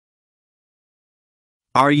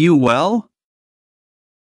Are you well?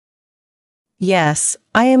 Yes,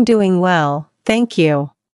 I am doing well, thank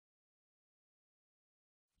you.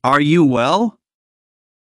 Are you well?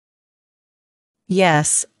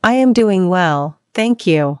 Yes, I am doing well, thank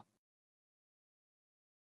you.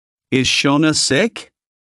 Is Shona sick?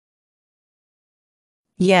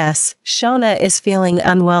 Yes, Shona is feeling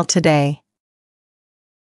unwell today.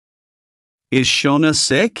 Is Shona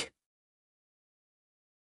sick?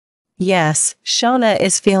 Yes, Shona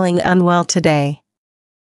is feeling unwell today.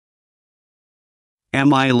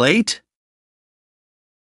 Am I late?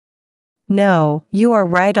 No, you are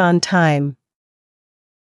right on time.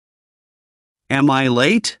 Am I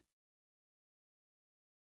late?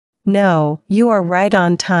 No, you are right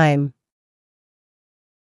on time.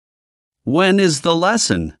 When is the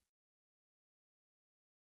lesson?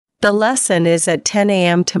 The lesson is at 10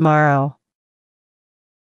 a.m. tomorrow.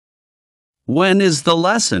 When is the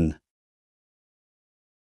lesson?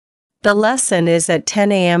 The lesson is at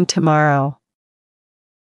 10 a.m. tomorrow.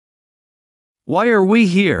 Why are we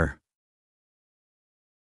here?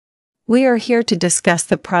 We are here to discuss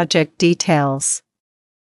the project details.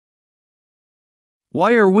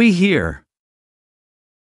 Why are we here?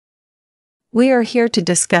 We are here to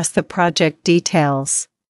discuss the project details.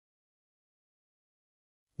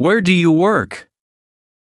 Where do you work?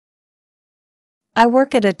 I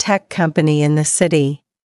work at a tech company in the city.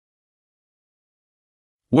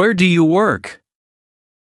 Where do you work?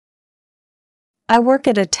 I work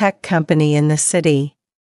at a tech company in the city.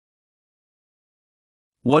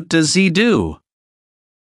 What does he do?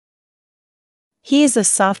 He is a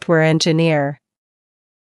software engineer.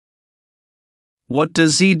 What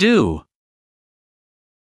does he do?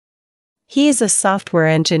 He is a software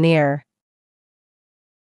engineer.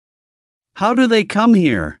 How do they come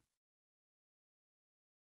here?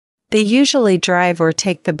 They usually drive or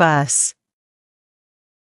take the bus.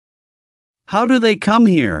 How do they come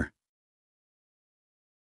here?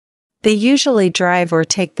 They usually drive or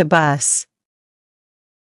take the bus.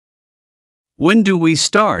 When do we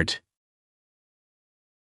start?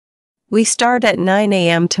 We start at 9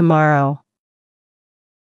 a.m. tomorrow.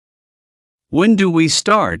 When do we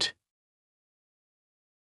start?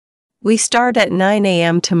 We start at 9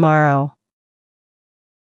 a.m. tomorrow.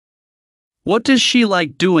 What does she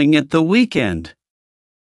like doing at the weekend?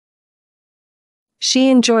 She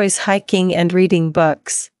enjoys hiking and reading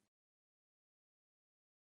books.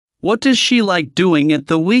 What does she like doing at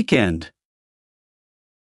the weekend?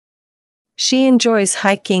 She enjoys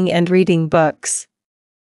hiking and reading books.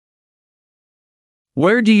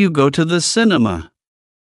 Where do you go to the cinema?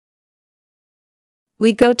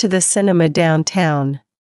 We go to the cinema downtown.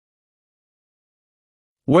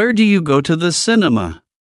 Where do you go to the cinema?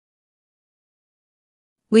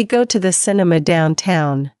 We go to the cinema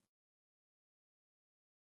downtown.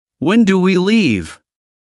 When do we leave?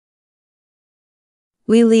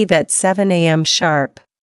 We leave at 7 a.m. sharp.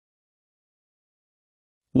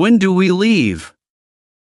 When do we leave?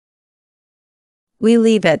 We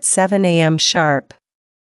leave at 7 a.m. sharp.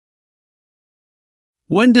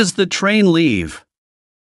 When does the train leave?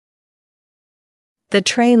 The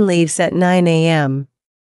train leaves at 9 a.m.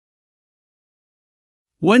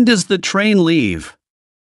 When does the train leave?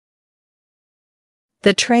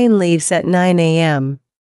 The train leaves at 9 a.m.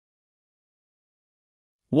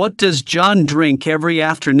 What does John drink every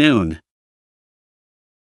afternoon?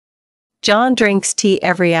 John drinks tea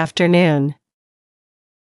every afternoon.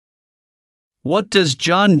 What does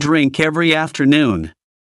John drink every afternoon?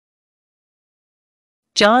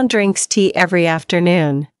 John drinks tea every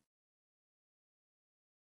afternoon.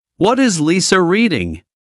 What is Lisa reading?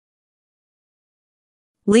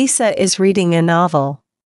 Lisa is reading a novel.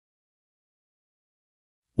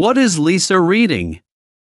 What is Lisa reading?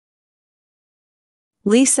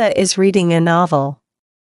 Lisa is reading a novel.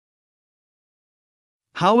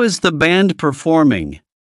 How is the band performing?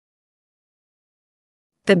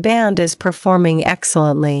 The band is performing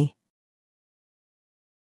excellently.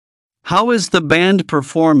 How is the band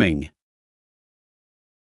performing?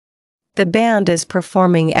 The band is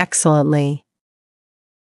performing excellently.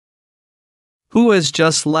 Who has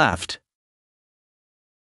just left?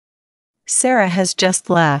 Sarah has just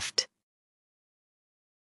left.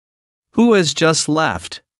 Who has just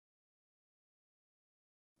left?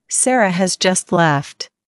 Sarah has just left.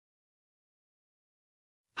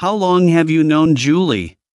 How long have you known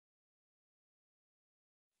Julie?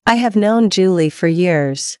 I have known Julie for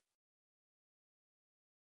years.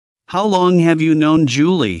 How long have you known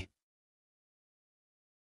Julie?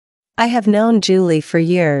 I have known Julie for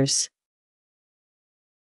years.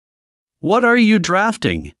 What are you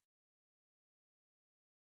drafting?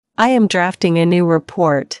 I am drafting a new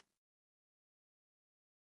report.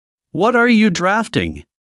 What are you drafting?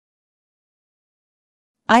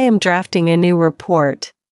 I am drafting a new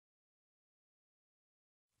report.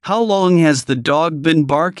 How long has the dog been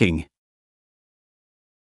barking?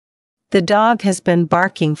 The dog has been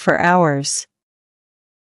barking for hours.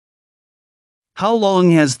 How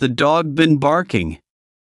long has the dog been barking?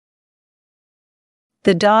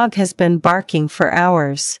 The dog has been barking for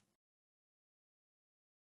hours.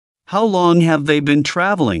 How long have they been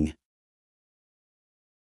traveling?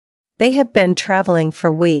 They have been traveling for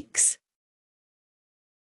weeks.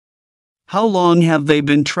 How long have they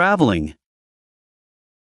been traveling?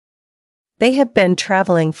 They have been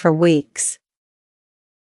traveling for weeks.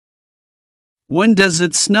 When does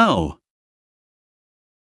it snow?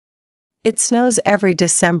 It snows every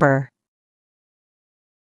December.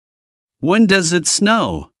 When does it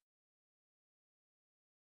snow?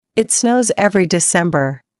 It snows every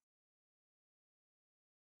December.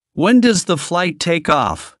 When does the flight take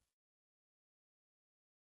off?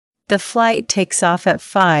 The flight takes off at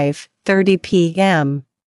 5:30 p.m.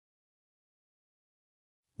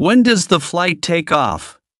 When does the flight take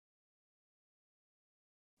off?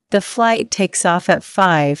 The flight takes off at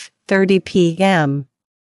 5:30 p.m.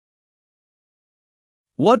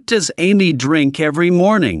 What does Amy drink every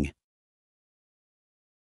morning?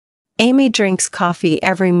 Amy drinks coffee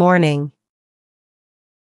every morning.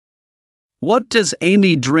 What does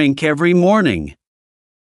Amy drink every morning?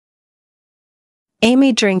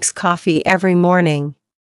 Amy drinks coffee every morning.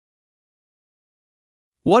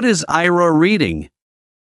 What is Ira reading?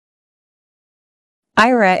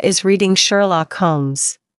 Ira is reading Sherlock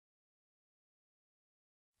Holmes.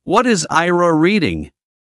 What is Ira reading?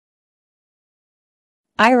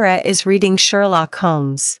 Ira is reading Sherlock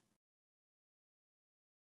Holmes.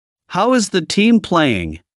 How is the team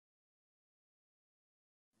playing?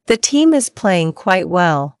 The team is playing quite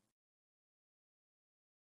well.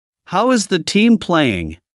 How is the team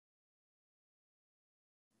playing?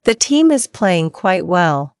 The team is playing quite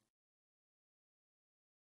well.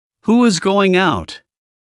 Who is going out?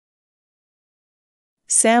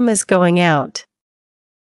 Sam is going out.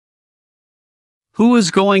 Who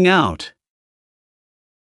is going out?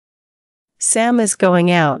 Sam is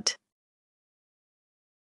going out.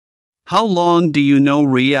 How long do you know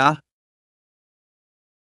Ria?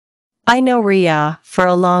 I know Ria for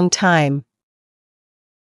a long time.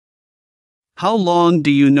 How long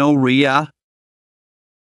do you know Ria?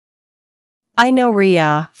 I know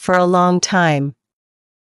Ria for a long time.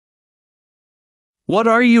 What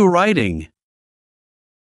are you writing?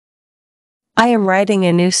 I am writing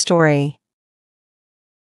a new story.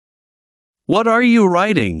 What are you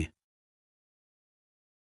writing?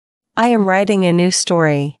 I am writing a new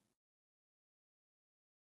story.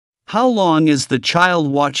 How long is the child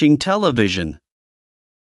watching television?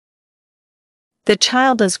 The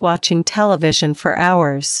child is watching television for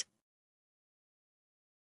hours.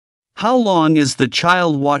 How long is the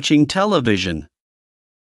child watching television?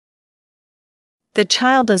 The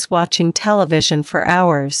child is watching television for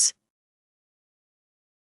hours.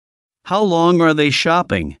 How long are they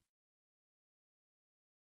shopping?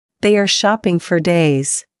 They are shopping for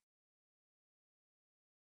days.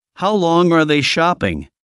 How long are they shopping?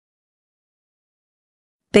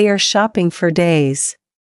 They are shopping for days.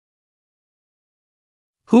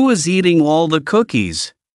 Who is eating all the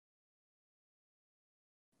cookies?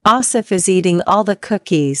 Asif is eating all the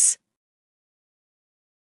cookies.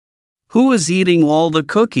 Who is eating all the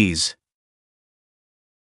cookies?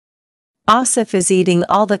 Asif is eating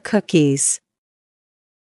all the cookies.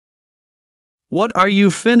 What are you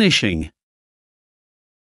finishing?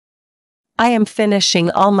 I am finishing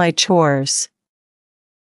all my chores.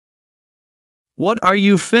 What are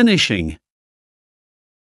you finishing?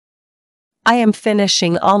 I am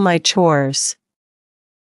finishing all my chores.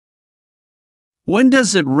 When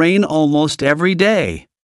does it rain almost every day?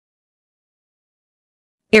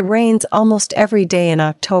 It rains almost every day in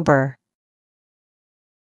October.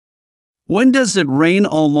 When does it rain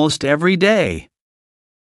almost every day?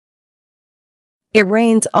 It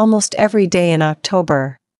rains almost every day in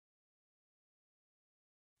October.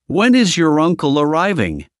 When is your uncle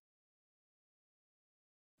arriving?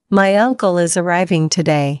 My uncle is arriving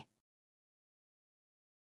today.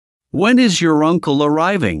 When is your uncle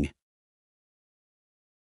arriving?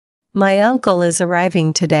 My uncle is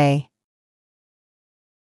arriving today.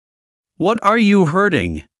 What are you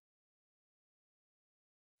hurting?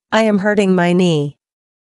 I am hurting my knee.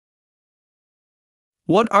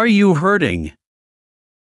 What are you hurting?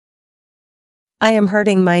 I am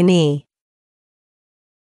hurting my knee.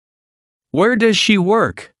 Where does she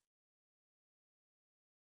work?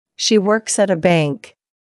 She works at a bank.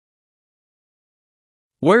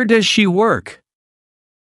 Where does she work?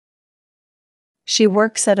 She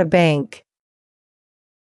works at a bank.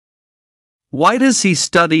 Why does he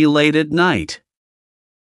study late at night?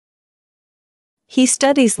 He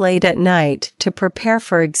studies late at night to prepare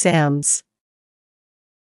for exams.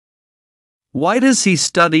 Why does he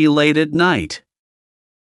study late at night?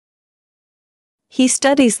 He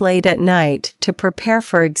studies late at night to prepare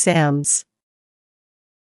for exams.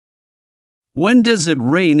 When does it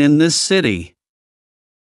rain in this city?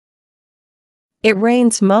 It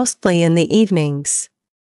rains mostly in the evenings.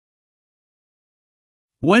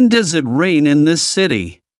 When does it rain in this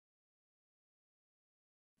city?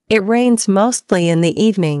 It rains mostly in the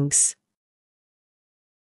evenings.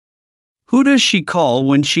 Who does she call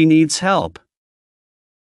when she needs help?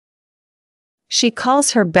 She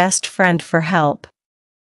calls her best friend for help.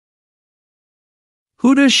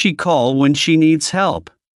 Who does she call when she needs help?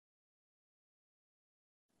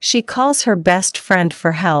 She calls her best friend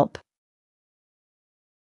for help.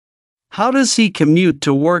 How does he commute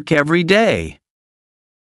to work every day?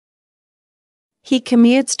 He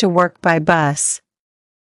commutes to work by bus.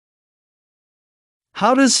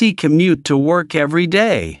 How does he commute to work every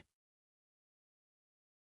day?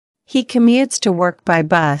 He commutes to work by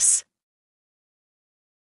bus.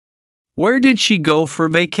 Where did she go for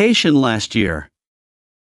vacation last year?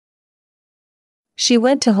 She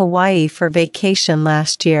went to Hawaii for vacation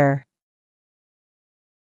last year.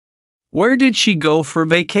 Where did she go for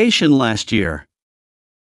vacation last year?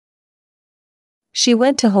 She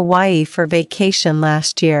went to Hawaii for vacation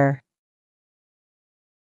last year.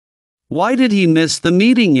 Why did he miss the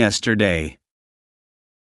meeting yesterday?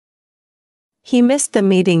 He missed the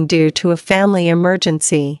meeting due to a family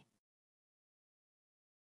emergency.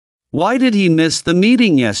 Why did he miss the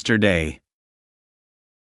meeting yesterday?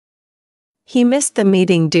 He missed the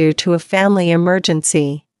meeting due to a family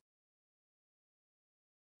emergency.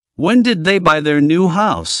 When did they buy their new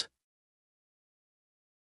house?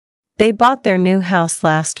 They bought their new house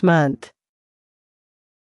last month.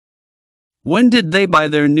 When did they buy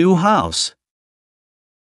their new house?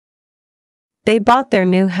 They bought their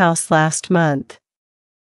new house last month.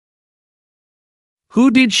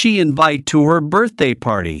 Who did she invite to her birthday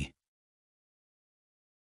party?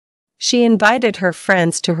 She invited her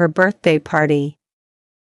friends to her birthday party.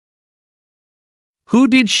 Who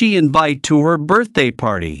did she invite to her birthday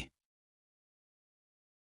party?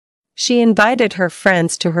 She invited her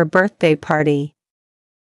friends to her birthday party.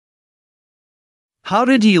 How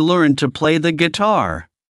did he learn to play the guitar?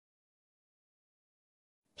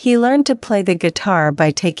 He learned to play the guitar by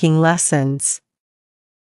taking lessons.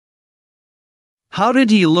 How did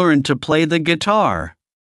he learn to play the guitar?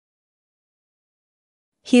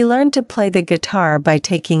 He learned to play the guitar by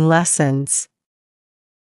taking lessons.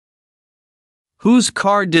 Whose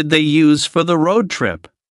car did they use for the road trip?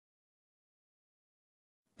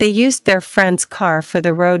 They used their friend's car for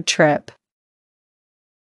the road trip.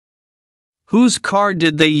 Whose car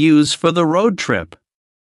did they use for the road trip?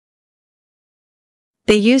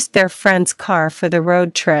 They used their friend's car for the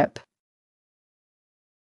road trip.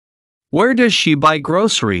 Where does she buy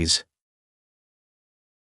groceries?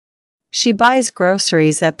 She buys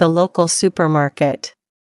groceries at the local supermarket.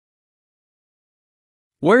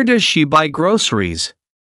 Where does she buy groceries?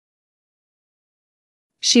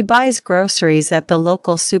 She buys groceries at the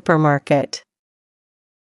local supermarket.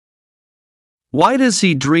 Why does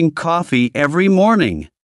he drink coffee every morning?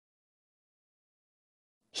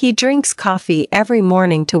 He drinks coffee every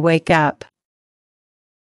morning to wake up.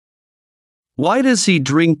 Why does he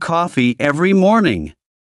drink coffee every morning?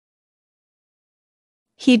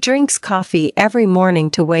 He drinks coffee every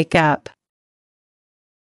morning to wake up.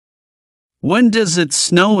 When does it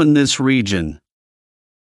snow in this region?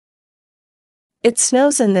 It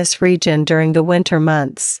snows in this region during the winter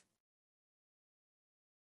months.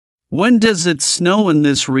 When does it snow in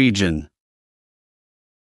this region?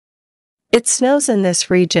 It snows in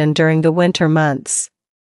this region during the winter months.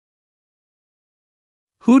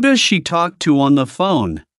 Who does she talk to on the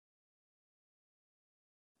phone?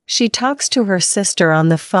 She talks to her sister on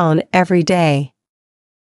the phone every day.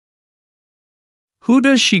 Who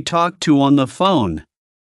does she talk to on the phone?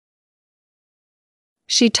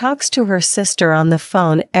 She talks to her sister on the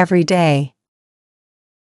phone every day.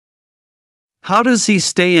 How does he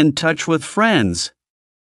stay in touch with friends?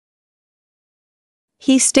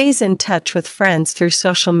 He stays in touch with friends through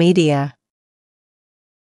social media.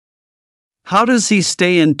 How does he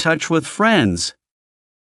stay in touch with friends?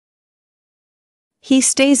 He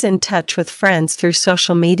stays in touch with friends through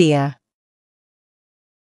social media.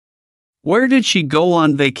 Where did she go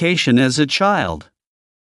on vacation as a child?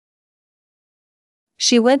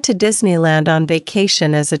 She went to Disneyland on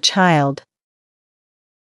vacation as a child.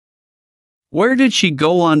 Where did she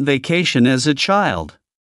go on vacation as a child?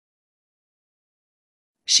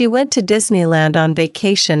 She went to Disneyland on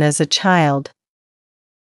vacation as a child.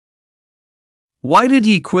 Why did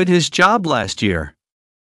he quit his job last year?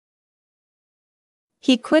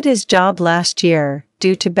 He quit his job last year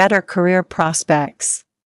due to better career prospects.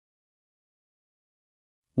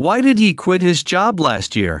 Why did he quit his job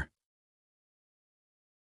last year?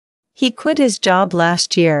 He quit his job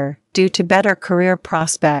last year due to better career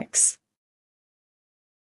prospects.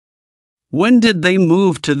 When did they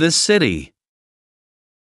move to this city?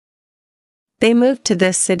 They moved to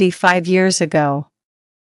this city 5 years ago.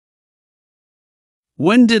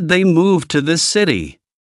 When did they move to this city?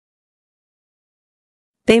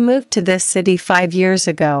 They moved to this city 5 years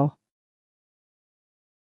ago.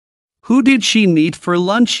 Who did she meet for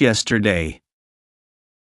lunch yesterday?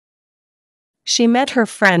 She met her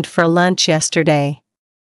friend for lunch yesterday.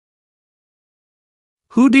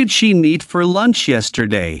 Who did she meet for lunch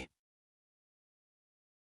yesterday?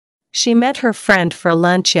 She met her friend for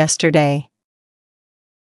lunch yesterday.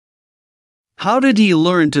 How did he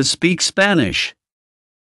learn to speak Spanish?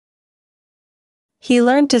 He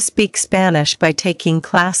learned to speak Spanish by taking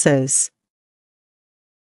classes.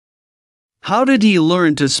 How did he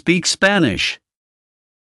learn to speak Spanish?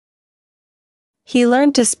 He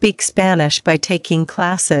learned to speak Spanish by taking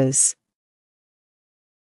classes.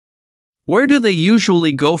 Where do they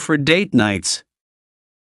usually go for date nights?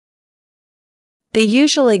 They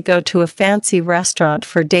usually go to a fancy restaurant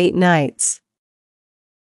for date nights.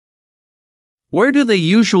 Where do they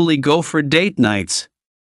usually go for date nights?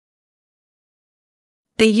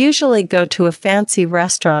 They usually go to a fancy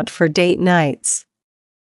restaurant for date nights.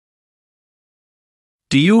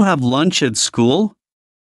 Do you have lunch at school?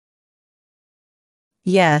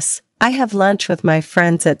 Yes, I have lunch with my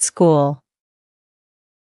friends at school.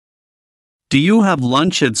 Do you have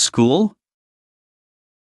lunch at school?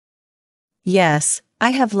 Yes, I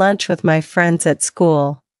have lunch with my friends at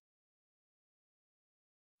school.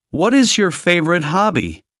 What is your favorite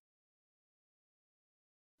hobby?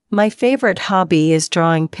 My favorite hobby is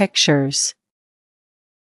drawing pictures.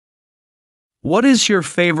 What is your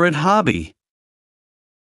favorite hobby?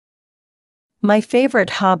 My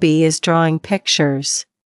favorite hobby is drawing pictures.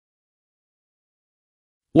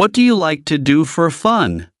 What do you like to do for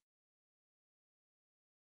fun?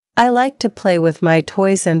 I like to play with my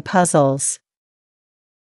toys and puzzles.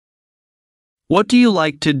 What do you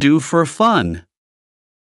like to do for fun?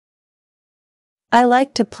 I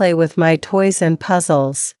like to play with my toys and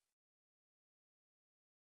puzzles.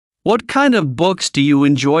 What kind of books do you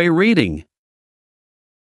enjoy reading?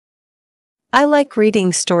 I like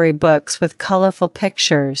reading storybooks with colorful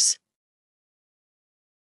pictures.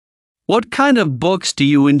 What kind of books do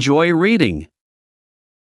you enjoy reading?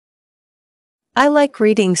 I like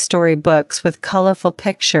reading storybooks with colorful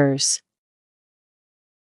pictures.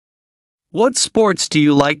 What sports do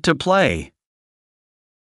you like to play?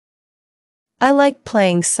 I like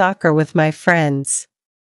playing soccer with my friends.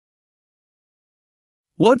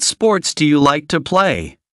 What sports do you like to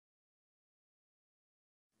play?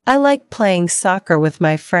 I like playing soccer with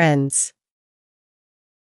my friends.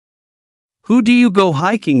 Who do you go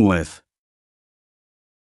hiking with?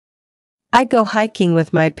 I go hiking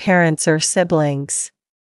with my parents or siblings.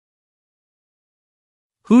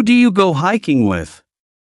 Who do you go hiking with?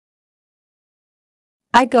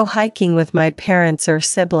 I go hiking with my parents or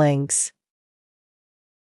siblings.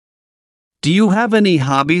 Do you have any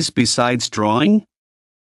hobbies besides drawing?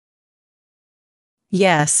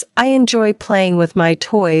 Yes, I enjoy playing with my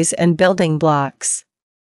toys and building blocks.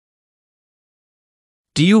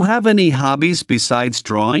 Do you have any hobbies besides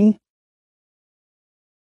drawing?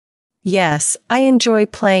 Yes, I enjoy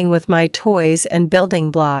playing with my toys and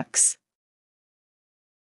building blocks.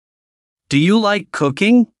 Do you like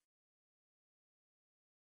cooking?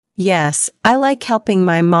 Yes, I like helping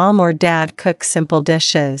my mom or dad cook simple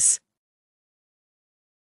dishes.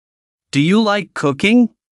 Do you like cooking?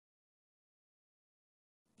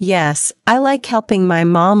 Yes, I like helping my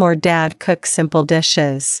mom or dad cook simple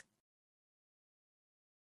dishes.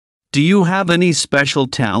 Do you have any special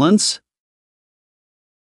talents?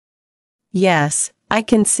 Yes, I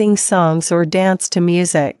can sing songs or dance to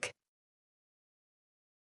music.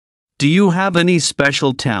 Do you have any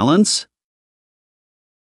special talents?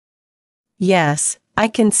 Yes, I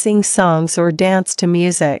can sing songs or dance to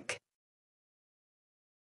music.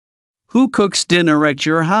 Who cooks dinner at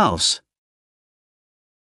your house?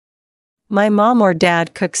 My mom or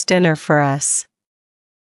dad cooks dinner for us.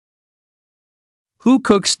 Who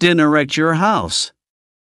cooks dinner at your house?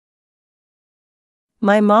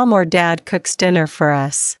 My mom or dad cooks dinner for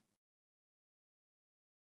us.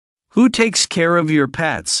 Who takes care of your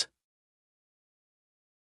pets?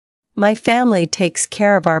 My family takes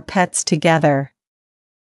care of our pets together.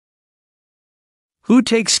 Who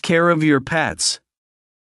takes care of your pets?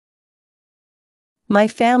 My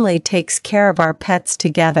family takes care of our pets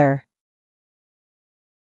together.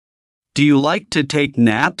 Do you like to take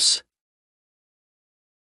naps?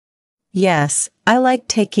 Yes, I like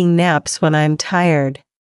taking naps when I'm tired.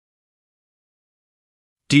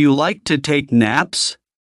 Do you like to take naps?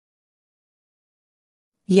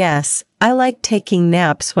 Yes, I like taking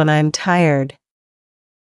naps when I'm tired.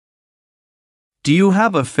 Do you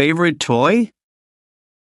have a favorite toy?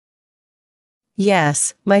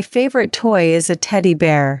 Yes, my favorite toy is a teddy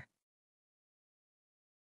bear.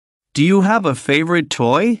 Do you have a favorite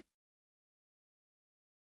toy?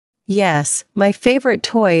 Yes, my favorite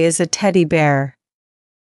toy is a teddy bear.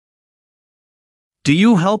 Do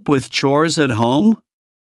you help with chores at home?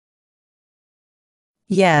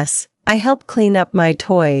 Yes, I help clean up my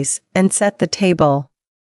toys and set the table.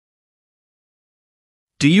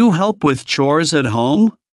 Do you help with chores at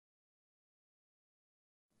home?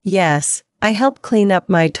 Yes, I help clean up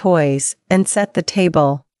my toys and set the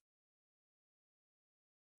table.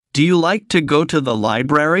 Do you like to go to the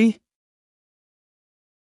library?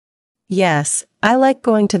 Yes, I like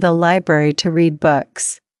going to the library to read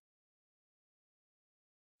books.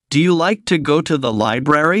 Do you like to go to the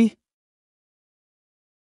library?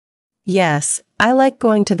 Yes, I like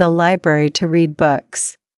going to the library to read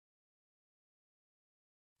books.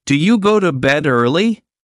 Do you go to bed early?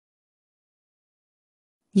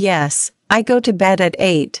 Yes, I go to bed at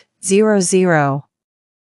 8:00.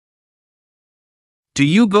 Do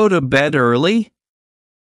you go to bed early?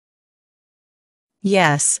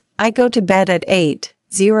 Yes, I go to bed at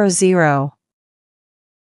 8:00.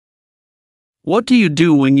 What do you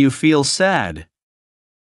do when you feel sad?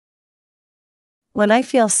 When I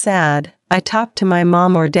feel sad, I talk to my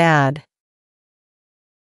mom or dad.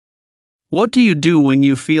 What do you do when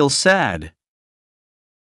you feel sad?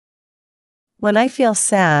 When I feel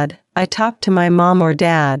sad, I talk to my mom or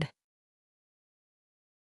dad.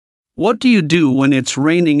 What do you do when it's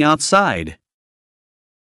raining outside?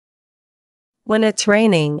 When it's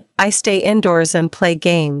raining, I stay indoors and play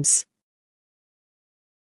games.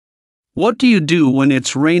 What do you do when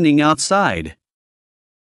it's raining outside?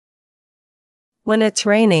 When it's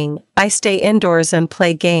raining, I stay indoors and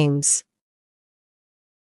play games.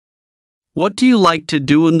 What do you like to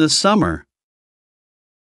do in the summer?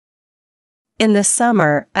 In the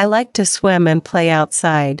summer, I like to swim and play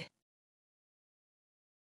outside.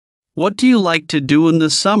 What do you like to do in the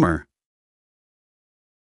summer?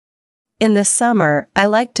 In the summer, I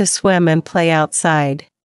like to swim and play outside.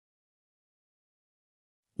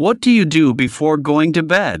 What do you do before going to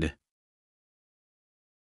bed?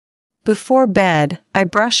 Before bed, I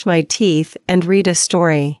brush my teeth and read a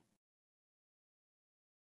story.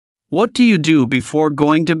 What do you do before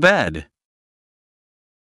going to bed?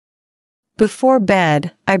 Before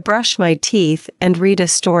bed, I brush my teeth and read a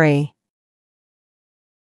story.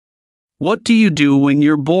 What do you do when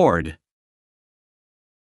you're bored?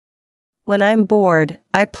 When I'm bored,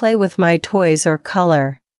 I play with my toys or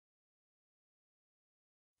color.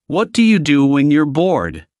 What do you do when you're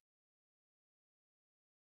bored?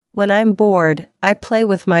 When I'm bored, I play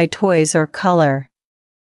with my toys or color.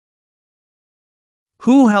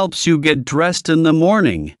 Who helps you get dressed in the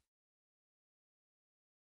morning?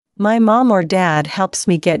 My mom or dad helps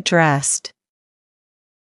me get dressed.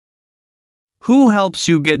 Who helps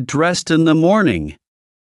you get dressed in the morning?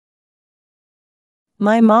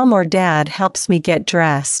 My mom or dad helps me get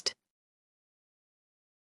dressed.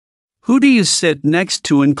 Who do you sit next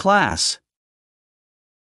to in class?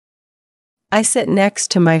 I sit next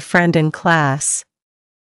to my friend in class.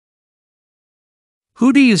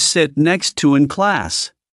 Who do you sit next to in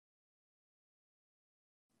class?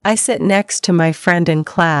 I sit next to my friend in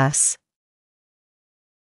class.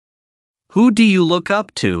 Who do you look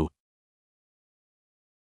up to?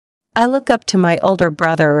 I look up to my older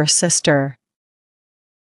brother or sister.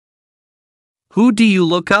 Who do you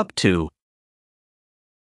look up to?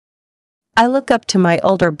 I look up to my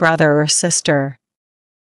older brother or sister.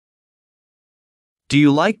 Do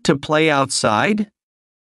you like to play outside?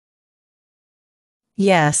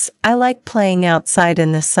 Yes, I like playing outside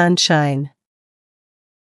in the sunshine.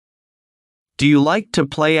 Do you like to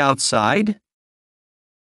play outside?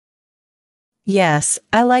 Yes,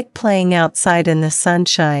 I like playing outside in the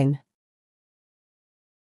sunshine.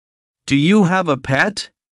 Do you have a pet?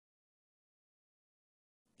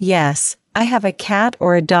 Yes, I have a cat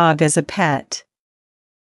or a dog as a pet.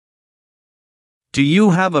 Do you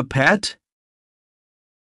have a pet?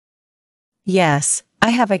 Yes, I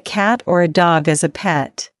have a cat or a dog as a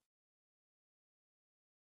pet.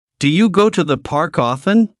 Do you go to the park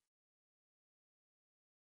often?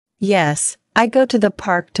 Yes, I go to the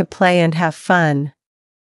park to play and have fun.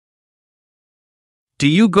 Do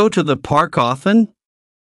you go to the park often?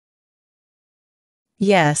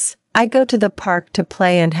 Yes, I go to the park to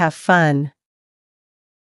play and have fun.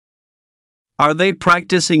 Are they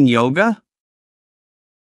practicing yoga?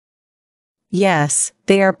 Yes,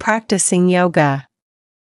 they are practicing yoga.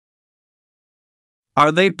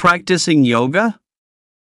 Are they practicing yoga?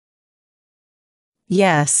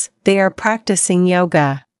 Yes, they are practicing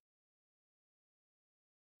yoga.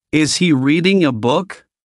 Is he reading a book?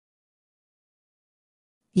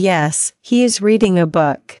 Yes, he is reading a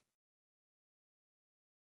book.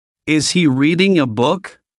 Is he reading a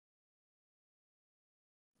book?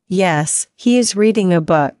 Yes, he is reading a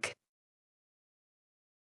book.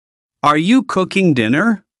 Are you cooking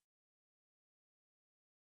dinner?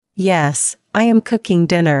 Yes, I am cooking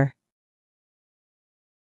dinner.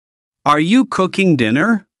 Are you cooking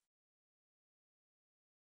dinner?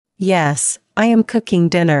 Yes, I am cooking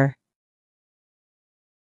dinner.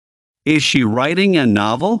 Is she writing a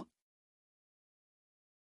novel?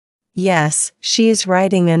 Yes, she is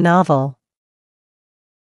writing a novel.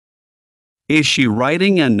 Is she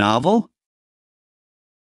writing a novel?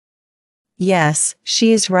 Yes,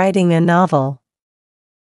 she is writing a novel.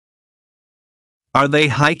 Are they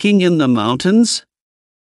hiking in the mountains?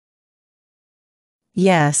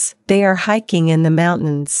 Yes, they are hiking in the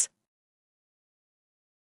mountains.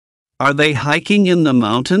 Are they hiking in the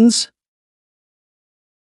mountains?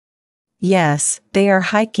 Yes, they are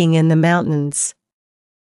hiking in the mountains.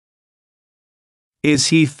 Is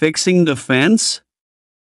he fixing the fence?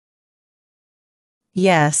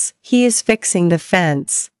 Yes, he is fixing the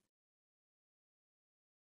fence.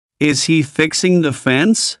 Is he fixing the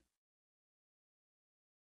fence?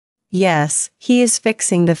 Yes, he is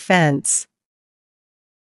fixing the fence.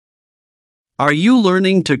 Are you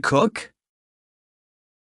learning to cook?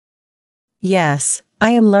 Yes,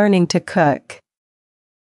 I am learning to cook.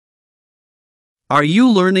 Are you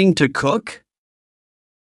learning to cook?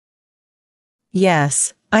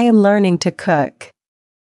 Yes, I am learning to cook.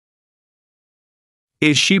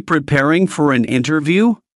 Is she preparing for an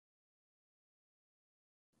interview?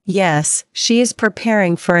 Yes, she is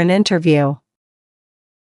preparing for an interview.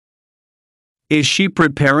 Is she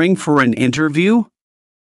preparing for an interview?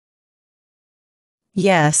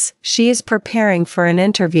 Yes, she is preparing for an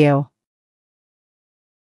interview.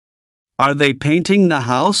 Are they painting the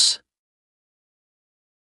house?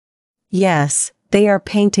 Yes, they are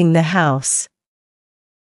painting the house.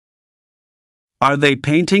 Are they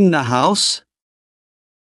painting the house?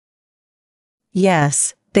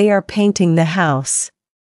 Yes, they are painting the house.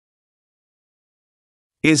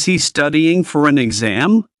 Is he studying for an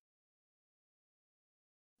exam?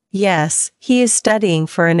 Yes, he is studying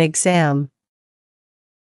for an exam.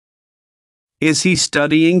 Is he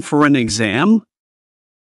studying for an exam?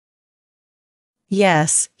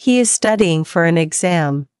 Yes, he is studying for an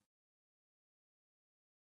exam.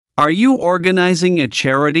 Are you organizing a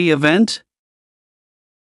charity event?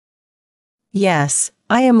 Yes,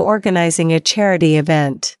 I am organizing a charity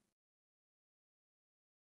event.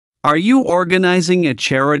 Are you organizing a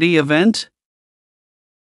charity event?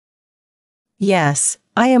 Yes,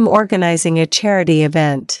 I am organizing a charity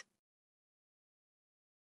event.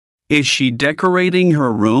 Is she decorating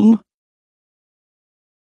her room?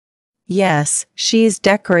 Yes, she is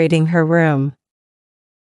decorating her room.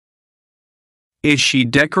 Is she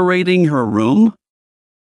decorating her room?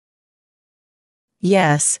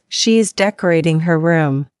 Yes, she is decorating her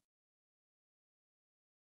room.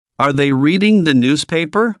 Are they reading the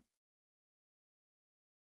newspaper?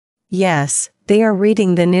 Yes, they are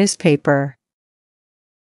reading the newspaper.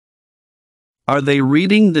 Are they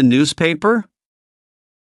reading the newspaper?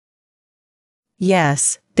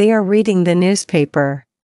 Yes, they are reading the newspaper.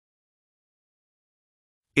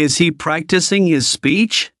 Is he practicing his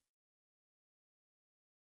speech?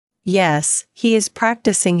 Yes, he is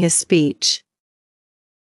practicing his speech.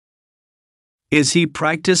 Is he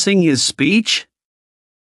practicing his speech?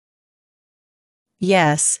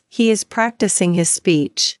 Yes, he is practicing his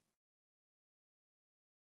speech.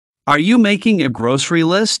 Are you making a grocery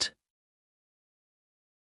list?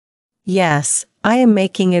 Yes, I am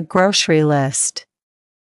making a grocery list.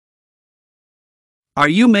 Are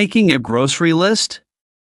you making a grocery list?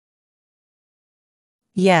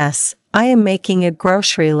 Yes, I am making a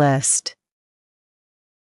grocery list.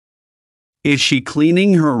 Is she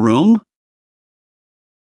cleaning her room?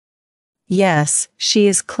 Yes, she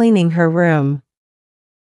is cleaning her room.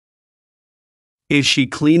 Is she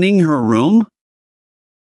cleaning her room?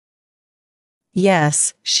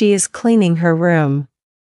 Yes, she is cleaning her room.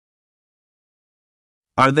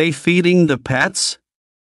 Are they feeding the pets?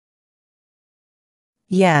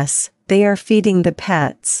 Yes, they are feeding the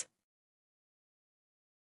pets.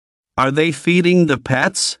 Are they feeding the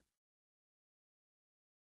pets?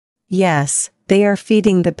 Yes, they are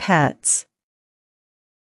feeding the pets.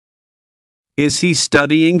 Is he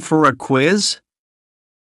studying for a quiz?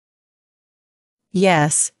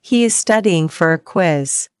 Yes, he is studying for a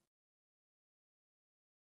quiz.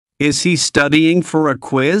 Is he studying for a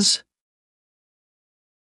quiz?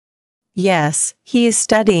 Yes, he is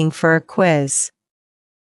studying for a quiz.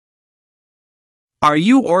 Are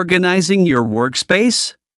you organizing your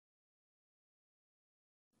workspace?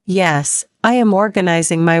 Yes, I am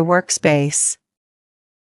organizing my workspace.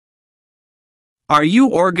 Are you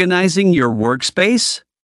organizing your workspace?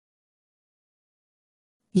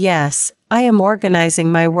 Yes, I am organizing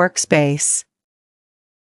my workspace.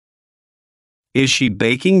 Is she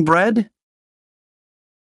baking bread?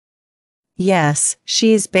 Yes,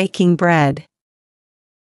 she is baking bread.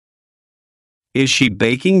 Is she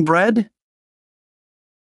baking bread?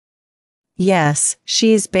 Yes,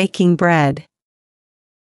 she is baking bread.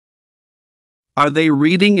 Are they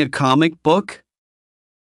reading a comic book?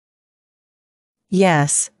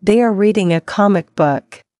 Yes, they are reading a comic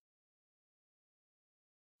book.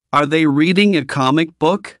 Are they reading a comic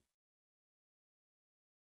book?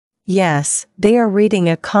 Yes, they are reading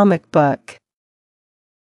a comic book.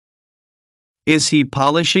 Is he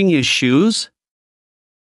polishing his shoes?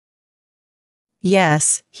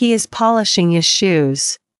 Yes, he is polishing his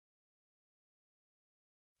shoes.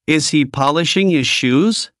 Is he polishing his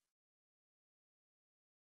shoes?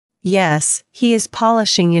 Yes, he is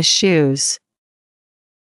polishing his shoes.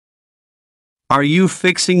 Are you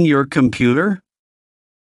fixing your computer?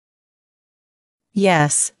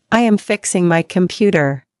 Yes, I am fixing my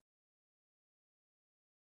computer.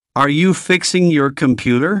 Are you fixing your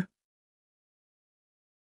computer?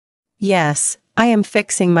 Yes, I am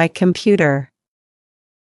fixing my computer.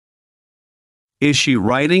 Is she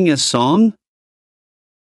writing a song?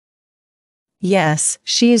 Yes,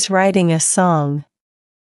 she is writing a song.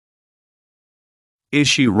 Is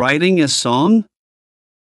she writing a song?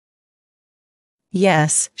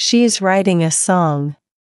 Yes, she is writing a song.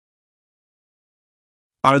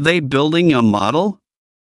 Are they building a model?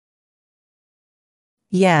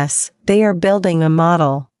 Yes, they are building a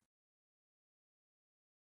model.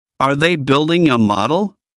 Are they building a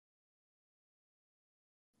model?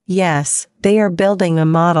 Yes, they are building a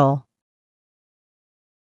model.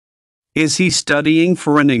 Is he studying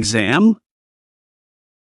for an exam?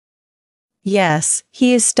 Yes,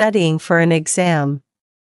 he is studying for an exam.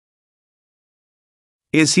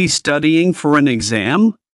 Is he studying for an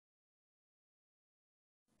exam?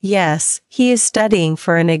 Yes, he is studying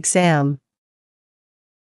for an exam.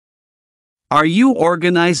 Are you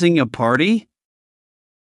organizing a party?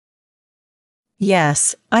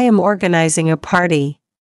 Yes, I am organizing a party.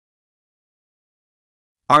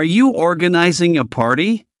 Are you organizing a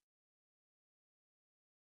party?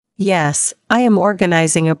 Yes, I am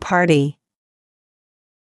organizing a party.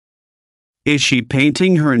 Is she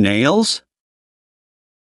painting her nails?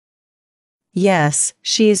 Yes,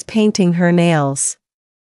 she is painting her nails.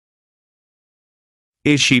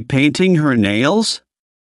 Is she painting her nails?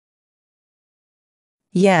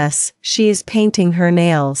 Yes, she is painting her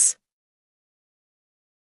nails.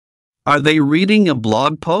 Are they reading a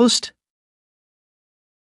blog post?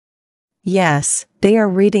 Yes, they are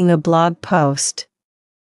reading a blog post.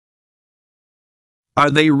 Are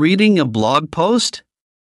they reading a blog post?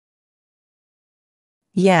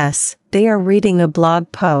 Yes, they are reading a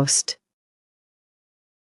blog post.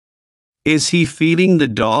 Is he feeding the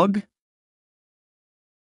dog?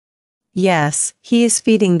 Yes, he is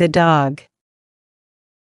feeding the dog.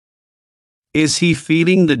 Is he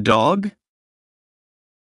feeding the dog?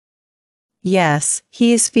 Yes,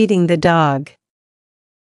 he is feeding the dog.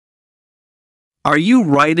 Are you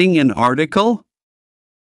writing an article?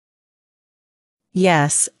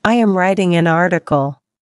 Yes, I am writing an article.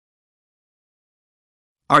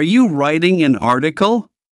 Are you writing an article?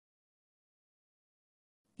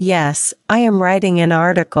 Yes, I am writing an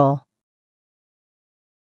article.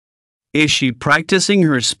 Is she practicing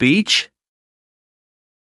her speech?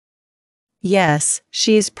 Yes,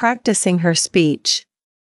 she is practicing her speech.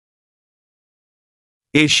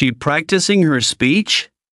 Is she practicing her speech?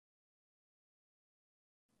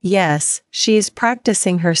 Yes, she is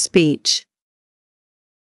practicing her speech.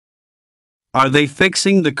 Are they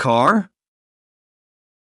fixing the car?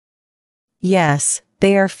 Yes,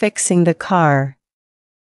 they are fixing the car.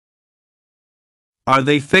 Are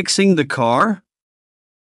they fixing the car?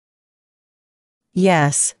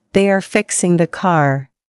 Yes, they are fixing the car.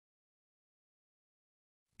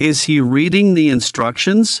 Is he reading the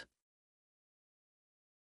instructions?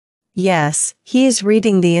 Yes, he is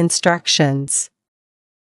reading the instructions.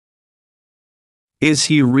 Is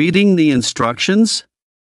he reading the instructions?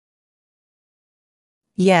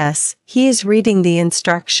 Yes, he is reading the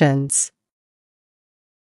instructions.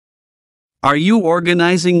 Are you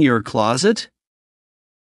organizing your closet?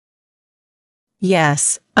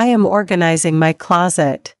 Yes, I am organizing my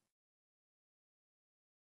closet.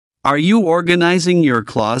 Are you organizing your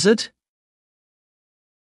closet?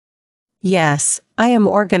 Yes, I am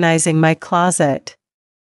organizing my closet.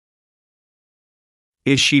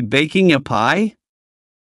 Is she baking a pie?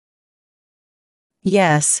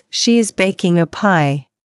 Yes, she is baking a pie.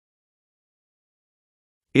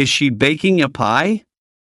 Is she baking a pie?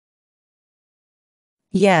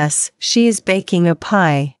 Yes, she is baking a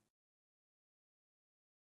pie.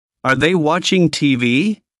 Are they watching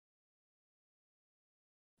TV?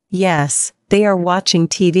 Yes, they are watching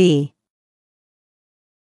TV.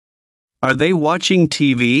 Are they watching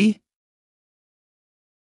TV?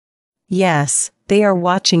 Yes, they are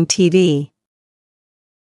watching TV.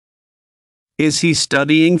 Is he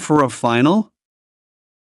studying for a final?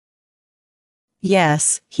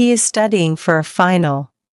 Yes, he is studying for a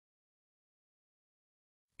final.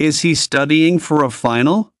 Is he studying for a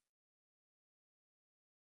final?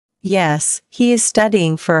 Yes, he is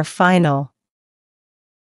studying for a final.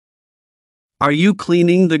 Are you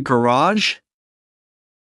cleaning the garage?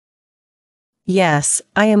 Yes,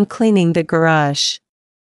 I am cleaning the garage.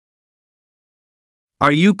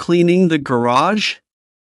 Are you cleaning the garage?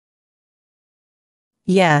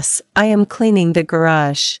 Yes, I am cleaning the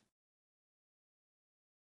garage.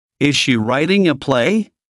 Is she writing a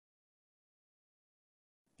play?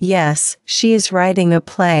 Yes, she is writing a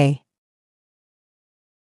play.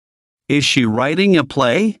 Is she writing a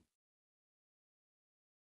play?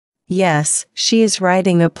 Yes, she is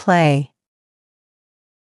writing a play.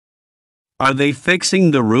 Are they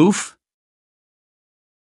fixing the roof?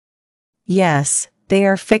 Yes, they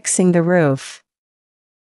are fixing the roof.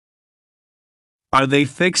 Are they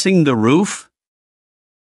fixing the roof?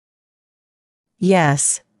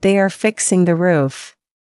 Yes, they are fixing the roof.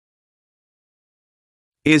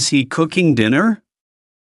 Is he cooking dinner?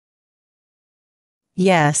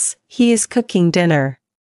 Yes, he is cooking dinner.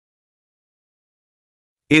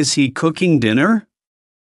 Is he cooking dinner?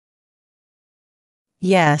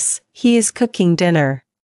 Yes, he is cooking dinner.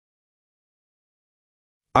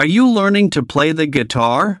 Are you learning to play the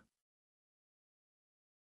guitar?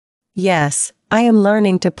 Yes, I am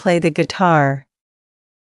learning to play the guitar.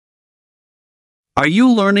 Are you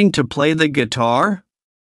learning to play the guitar?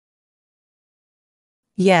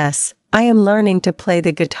 Yes, I am learning to play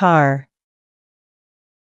the guitar.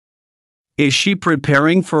 Is she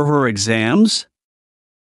preparing for her exams?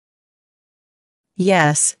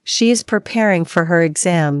 Yes, she is preparing for her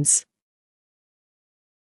exams.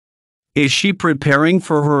 Is she preparing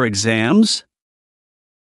for her exams?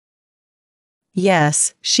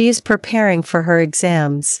 Yes, she is preparing for her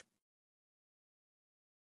exams.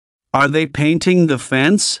 Are they painting the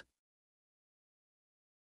fence?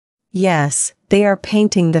 Yes, they are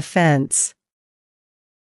painting the fence.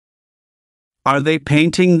 Are they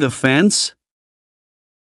painting the fence?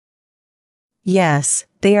 Yes,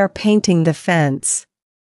 they are painting the fence.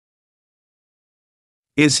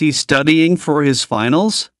 Is he studying for his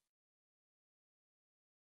finals?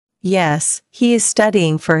 Yes, he is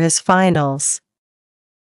studying for his finals.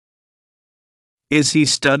 Is he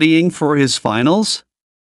studying for his finals?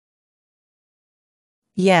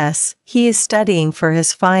 Yes, he is studying for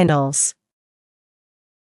his finals.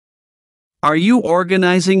 Are you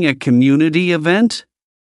organizing a community event?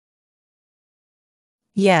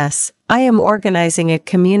 Yes, I am organizing a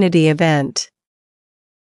community event.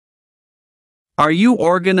 Are you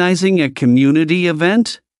organizing a community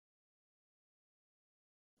event?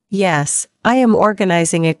 Yes, I am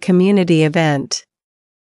organizing a community event.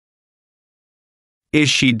 Is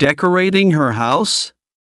she decorating her house?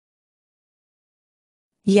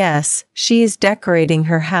 Yes, she is decorating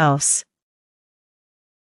her house.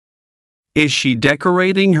 Is she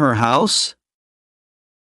decorating her house?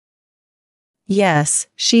 Yes,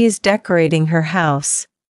 she is decorating her house.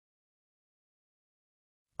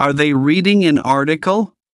 Are they reading an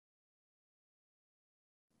article?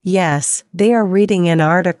 Yes, they are reading an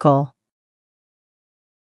article.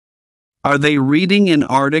 Are they reading an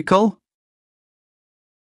article?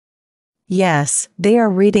 Yes, they are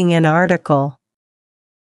reading an article.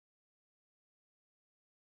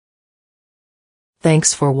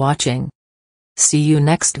 Thanks for watching. See you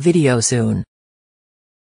next video soon.